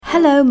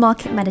Hello,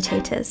 market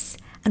meditators,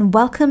 and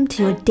welcome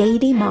to your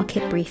daily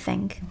market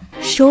briefing.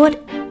 Short,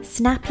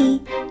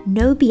 snappy,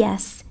 no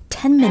BS,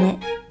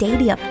 10-minute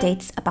daily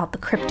updates about the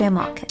crypto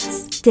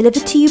markets.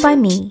 Delivered to you by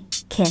me,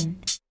 Kin.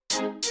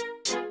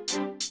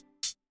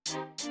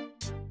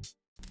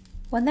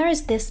 When there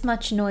is this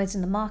much noise in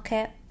the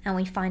market, and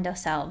we find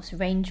ourselves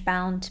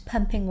range-bound,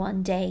 pumping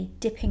one day,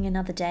 dipping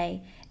another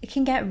day, it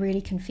can get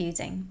really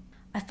confusing.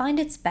 I find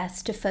it's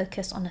best to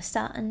focus on a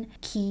certain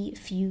key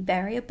few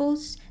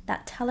variables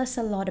that tell us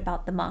a lot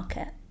about the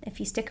market. If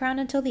you stick around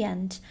until the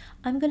end,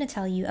 I'm going to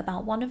tell you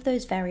about one of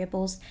those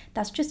variables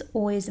that's just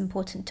always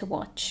important to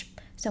watch.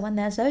 So when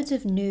there's loads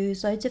of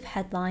news, loads of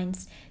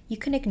headlines, you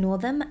can ignore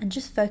them and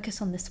just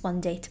focus on this one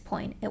data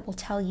point. It will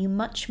tell you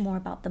much more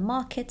about the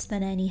markets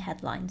than any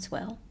headlines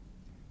will.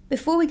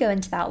 Before we go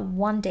into that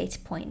one data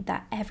point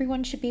that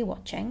everyone should be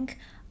watching,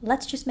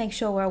 let's just make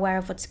sure we're aware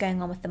of what's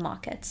going on with the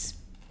markets.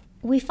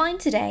 We find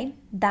today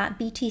that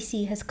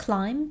BTC has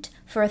climbed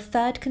for a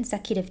third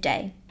consecutive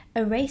day,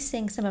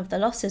 erasing some of the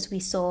losses we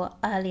saw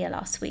earlier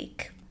last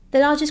week. The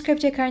largest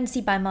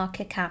cryptocurrency by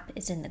market cap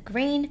is in the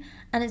green,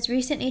 and it's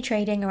recently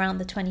trading around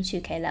the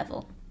 22k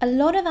level. A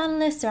lot of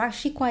analysts are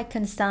actually quite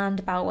concerned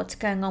about what's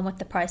going on with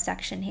the price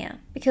action here,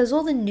 because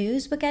all the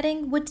news we're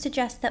getting would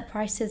suggest that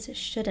prices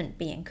shouldn't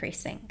be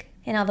increasing.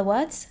 In other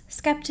words,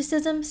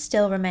 skepticism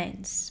still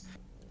remains.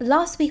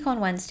 Last week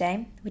on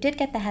Wednesday, we did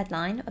get the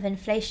headline of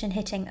inflation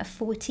hitting a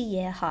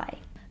 40-year high.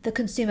 The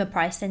Consumer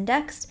Price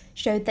Index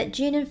showed that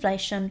June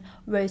inflation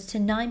rose to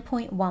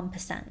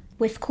 9.1%,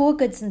 with core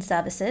goods and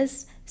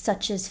services,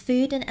 such as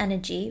food and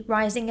energy,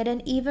 rising at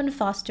an even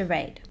faster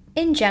rate.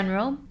 In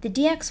general, the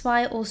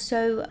DXY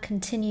also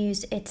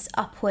continues its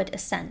upward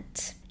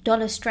ascent.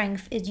 Dollar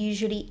strength is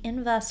usually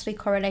inversely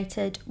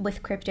correlated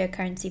with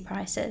cryptocurrency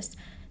prices,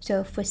 so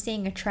if we're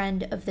seeing a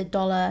trend of the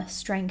dollar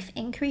strength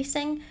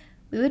increasing,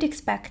 we would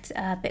expect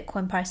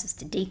Bitcoin prices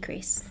to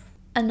decrease.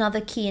 Another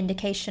key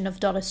indication of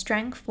dollar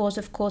strength was,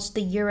 of course,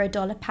 the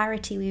euro-dollar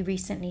parity we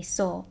recently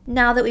saw.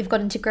 Now that we've got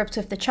into grips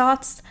with the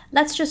charts,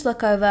 let's just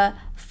look over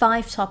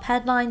 5 top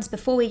headlines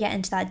before we get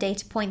into that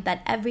data point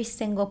that every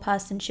single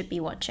person should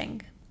be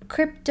watching.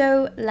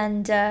 Crypto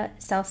lender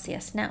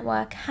Celsius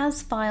Network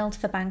has filed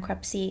for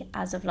bankruptcy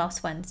as of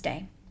last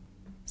Wednesday.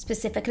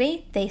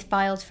 Specifically, they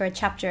filed for a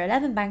Chapter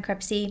 11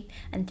 bankruptcy,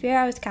 and 3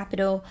 Arrows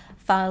Capital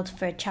filed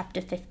for a Chapter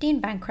 15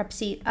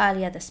 bankruptcy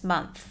earlier this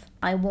month.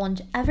 I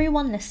warned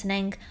everyone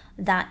listening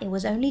that it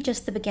was only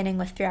just the beginning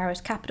with 3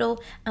 Arrows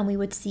Capital, and we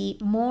would see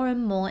more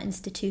and more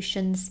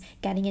institutions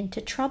getting into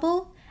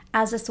trouble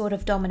as a sort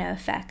of domino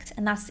effect,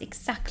 and that's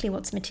exactly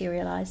what's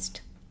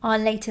materialized. Our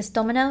latest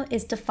domino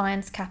is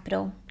Defiance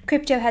Capital.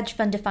 Crypto hedge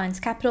fund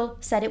Defiance Capital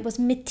said it was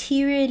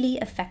materially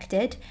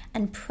affected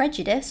and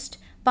prejudiced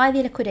by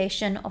the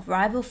liquidation of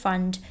rival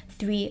fund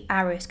 3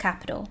 Arrows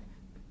Capital.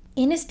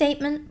 In a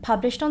statement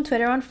published on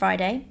Twitter on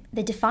Friday,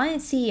 the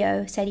Defiance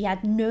CEO said he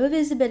had no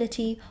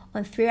visibility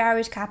on 3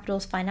 Arrows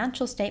Capital's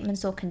financial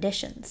statements or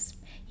conditions.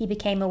 He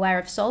became aware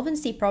of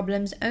solvency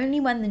problems only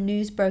when the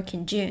news broke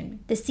in June.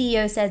 The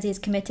CEO says he is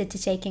committed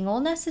to taking all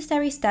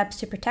necessary steps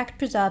to protect,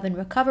 preserve, and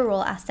recover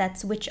all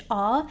assets which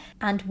are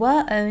and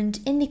were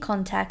owned in the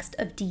context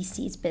of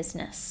DC's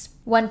business.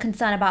 When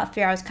concern about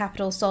 3 Arrows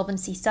Capital's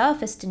solvency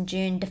surfaced in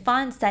June,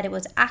 Defiance said it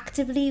was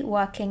actively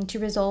working to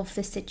resolve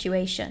this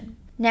situation.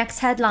 Next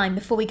headline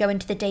before we go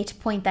into the data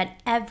point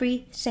that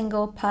every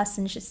single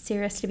person should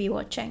seriously be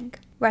watching.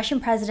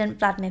 Russian President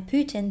Vladimir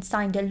Putin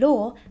signed a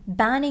law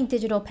banning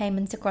digital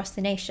payments across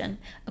the nation,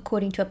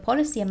 according to a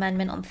policy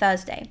amendment on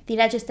Thursday. The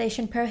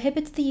legislation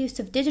prohibits the use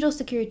of digital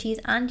securities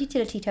and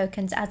utility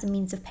tokens as a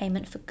means of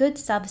payment for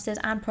goods, services,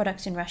 and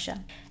products in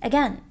Russia.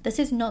 Again, this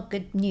is not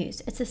good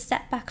news. It's a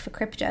setback for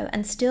crypto,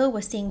 and still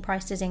we're seeing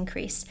prices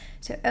increase.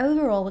 So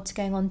overall, what's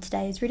going on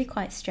today is really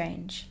quite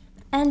strange.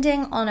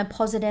 Ending on a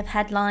positive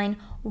headline,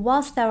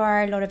 whilst there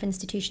are a lot of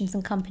institutions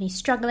and companies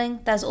struggling,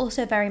 there's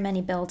also very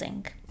many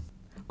building.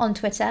 On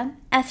Twitter,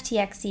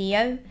 FTX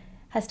CEO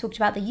has talked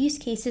about the use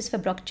cases for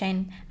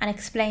blockchain and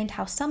explained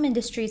how some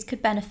industries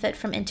could benefit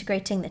from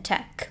integrating the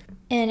tech.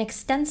 In an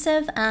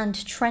extensive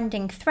and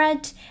trending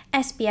thread,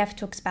 SBF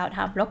talks about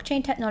how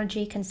blockchain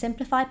technology can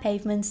simplify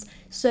pavements,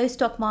 slow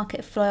stock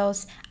market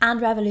flows,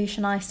 and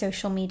revolutionize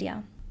social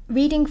media.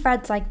 Reading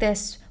threads like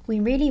this, we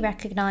really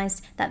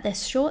recognize that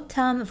this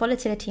short-term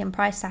volatility and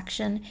price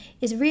action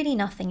is really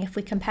nothing if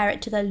we compare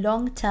it to the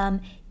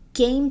long-term,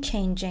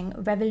 game-changing,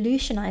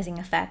 revolutionizing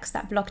effects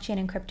that blockchain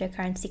and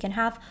cryptocurrency can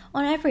have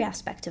on every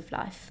aspect of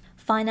life.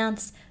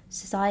 Finance,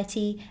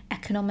 society,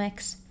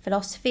 economics,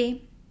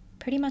 philosophy,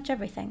 pretty much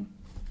everything.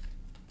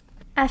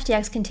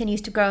 FTX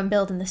continues to grow and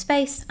build in the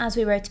space. As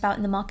we wrote about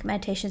in the Market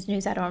Meditations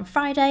newsletter on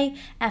Friday,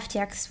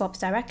 FTX swaps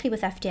directly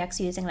with FTX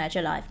using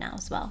Ledger Live now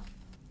as well.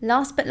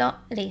 Last but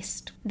not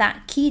least,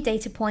 that key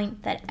data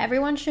point that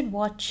everyone should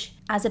watch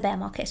as a bear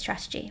market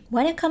strategy.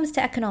 When it comes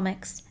to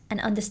economics and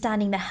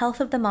understanding the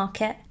health of the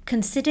market,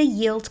 consider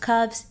yield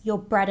curves your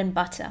bread and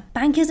butter.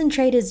 Bankers and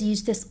traders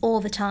use this all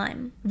the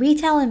time.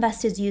 Retail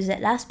investors use it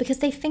less because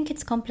they think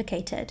it's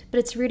complicated, but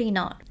it's really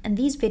not. And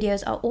these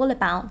videos are all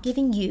about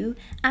giving you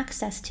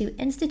access to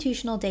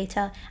institutional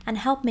data and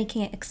help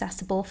making it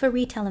accessible for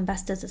retail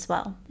investors as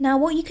well. Now,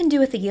 what you can do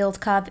with the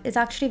yield curve is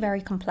actually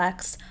very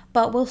complex,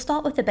 but we'll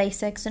start with the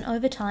basics and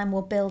over time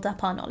we'll build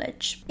up our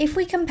knowledge. If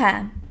we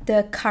compare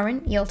the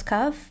current yield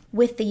curve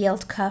with the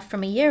yield curve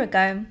from a year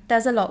ago,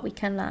 there's a lot we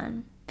can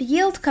learn. The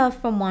yield curve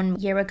from 1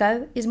 year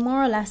ago is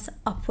more or less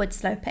upward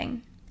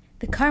sloping.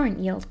 The current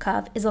yield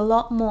curve is a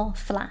lot more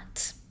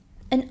flat.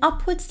 An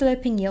upward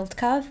sloping yield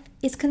curve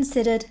is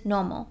considered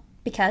normal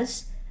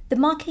because the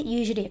market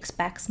usually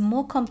expects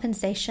more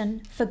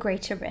compensation for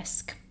greater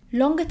risk.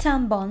 Longer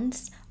term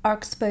bonds are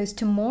exposed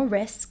to more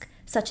risk,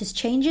 such as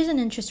changes in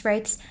interest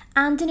rates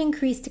and an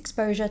increased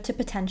exposure to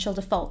potential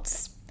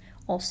defaults.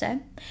 Also,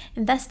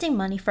 investing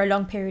money for a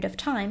long period of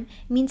time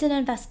means an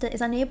investor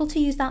is unable to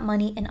use that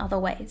money in other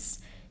ways.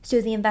 So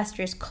the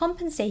investor is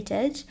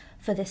compensated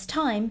for this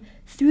time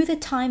through the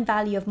time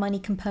value of money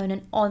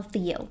component of the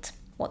yield.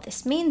 What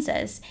this means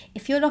is,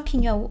 if you're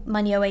locking your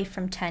money away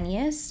from 10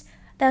 years,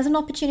 there's an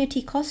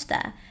opportunity cost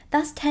there.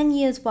 That's 10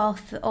 years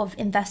worth of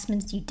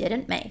investments you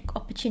didn't make,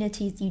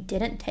 opportunities you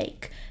didn't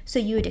take. So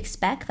you would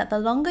expect that the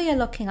longer you're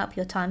locking up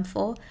your time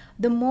for,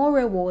 the more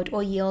reward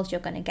or yield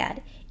you're going to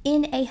get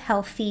in a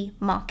healthy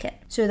market.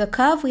 So the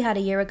curve we had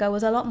a year ago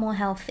was a lot more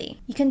healthy.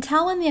 You can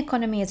tell when the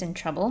economy is in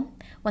trouble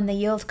when the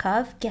yield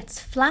curve gets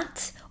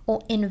flat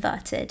or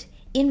inverted.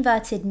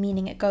 Inverted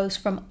meaning it goes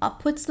from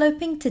upward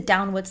sloping to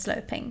downward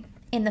sloping.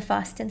 In the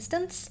first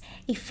instance,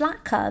 a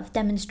flat curve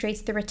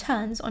demonstrates the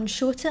returns on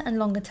shorter and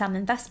longer term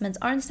investments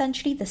are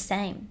essentially the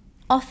same.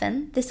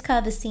 Often, this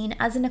curve is seen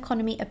as an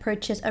economy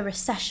approaches a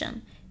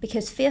recession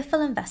because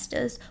fearful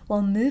investors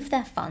will move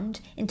their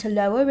fund into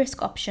lower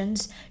risk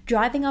options,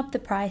 driving up the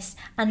price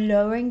and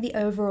lowering the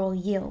overall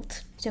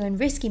yield. So in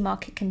risky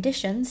market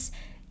conditions,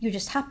 you're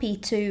just happy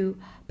to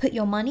put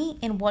your money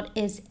in what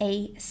is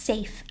a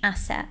safe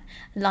asset,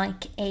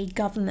 like a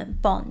government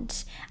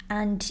bond.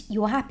 And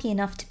you're happy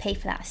enough to pay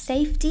for that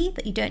safety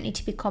that you don't need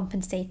to be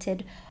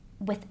compensated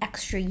with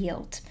extra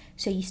yield.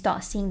 So you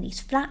start seeing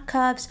these flat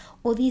curves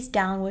or these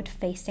downward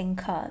facing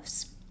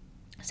curves.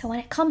 So when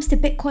it comes to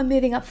Bitcoin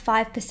moving up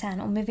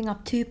 5% or moving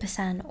up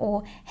 2%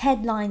 or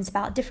headlines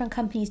about different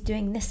companies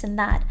doing this and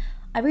that,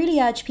 I really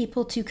urge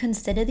people to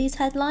consider these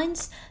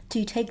headlines,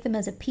 to take them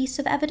as a piece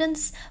of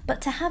evidence,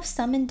 but to have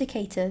some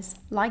indicators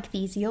like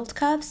these yield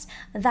curves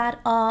that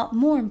are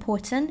more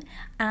important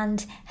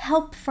and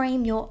help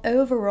frame your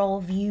overall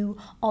view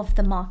of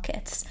the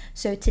markets.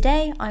 So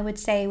today, I would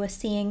say we're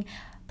seeing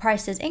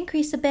prices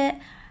increase a bit,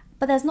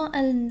 but there's not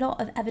a lot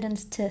of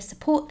evidence to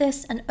support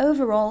this. And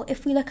overall,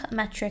 if we look at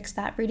metrics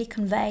that really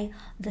convey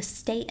the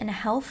state and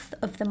health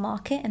of the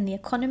market and the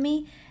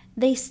economy,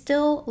 they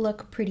still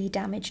look pretty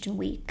damaged and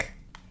weak.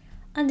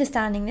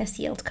 Understanding this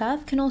yield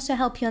curve can also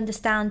help you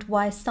understand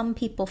why some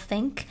people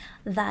think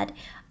that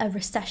a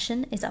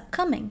recession is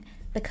upcoming,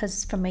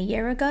 because from a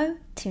year ago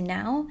to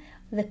now,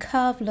 the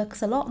curve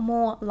looks a lot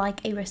more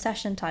like a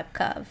recession type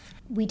curve.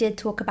 We did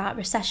talk about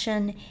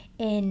recession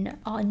in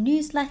our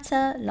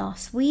newsletter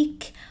last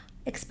week,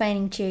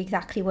 explaining to you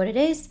exactly what it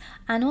is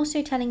and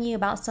also telling you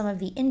about some of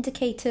the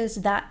indicators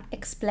that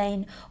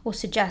explain or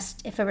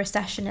suggest if a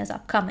recession is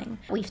upcoming.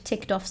 We've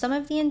ticked off some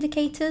of the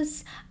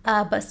indicators,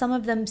 but some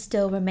of them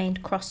still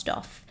remained crossed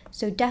off.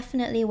 So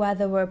definitely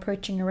whether we're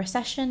approaching a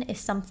recession is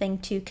something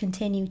to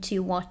continue to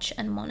watch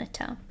and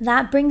monitor.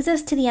 That brings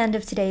us to the end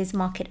of today's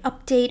market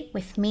update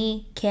with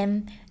me,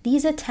 Kim.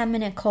 These are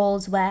 10-minute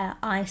calls where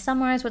I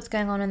summarize what's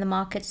going on in the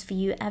markets for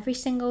you every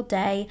single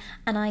day,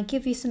 and I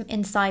give you some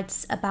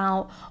insights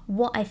about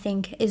what I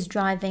think is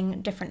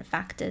driving different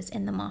factors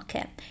in the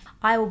market.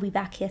 I will be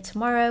back here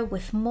tomorrow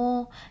with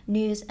more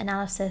news,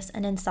 analysis,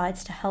 and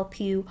insights to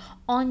help you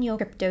on your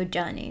crypto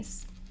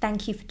journeys.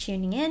 Thank you for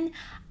tuning in,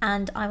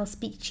 and I will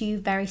speak to you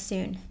very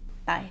soon.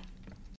 Bye.